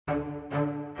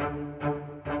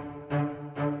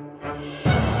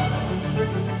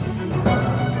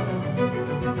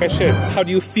question. How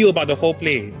do you feel about the whole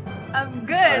play?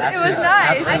 Good. It was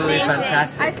nice. Absolutely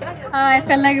fantastic. I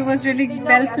felt like it was really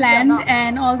well planned,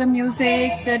 and all the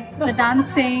music, the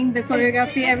dancing, the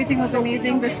choreography, everything was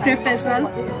amazing. The script as well.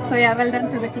 So yeah, well done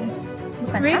to the team.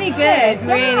 Really good.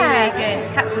 Really, really good.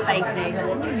 Captivating.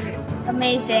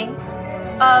 Amazing.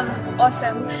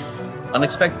 Awesome.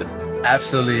 Unexpected.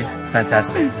 Absolutely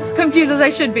fantastic. Confused as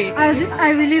I should be. I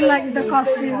really liked the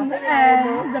costume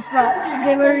and the props.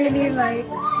 They were really like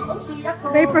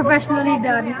very professionally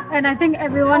done, and I think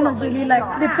everyone was really like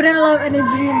they put in a lot of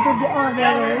energy into all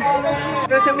their roles.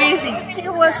 It was amazing.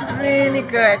 It was really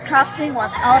good. Casting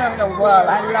was out of the world.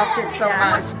 I loved it so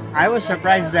much. I was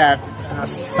surprised that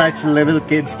such little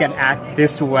kids can act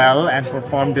this well and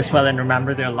perform this well and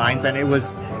remember their lines, and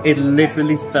it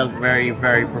literally felt very,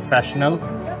 very professional.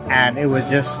 And it was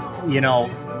just,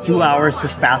 2 hours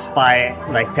just passed by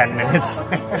like 10 minutes.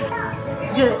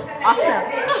 Good.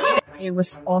 Awesome. It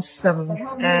was awesome,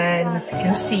 and you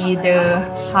can see the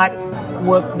hard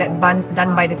work that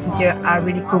done by the teacher are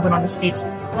really proven on the stage.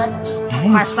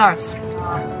 5 stars.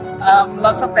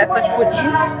 Lots of effort put in.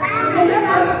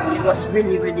 It was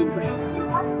really, really great.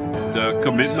 The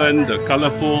commitment, the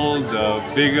colorful, the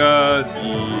vigor,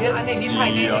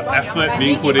 the effort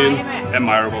being put in,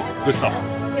 admirable. Good stuff.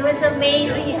 It was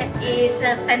amazing. It's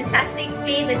a fantastic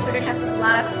play. The children have a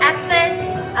lot of effort.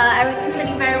 Everything's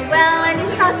sitting very well, and this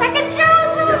is our second show,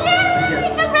 so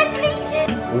yay!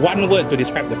 Congratulations! One word to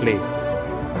describe the play.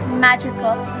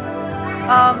 Magical.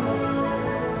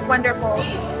 Wonderful.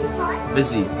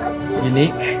 Busy.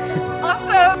 Unique.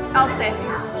 Awesome. Outstanding.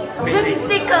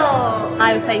 Whimsical.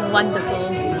 I would say wonderful.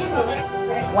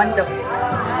 Wonderful.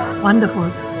 Wonderful.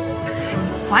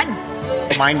 Fun.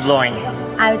 Mind-blowing.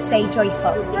 I would say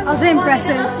joyful. Also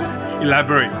impressive.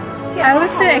 Elaborate. I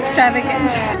would say extravagant.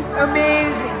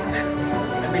 Amazing.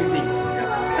 Amazing.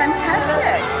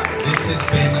 Fantastic. This has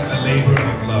been a labor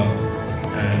of love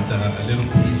and a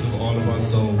little piece of all of our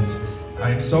souls.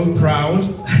 I am so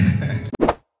proud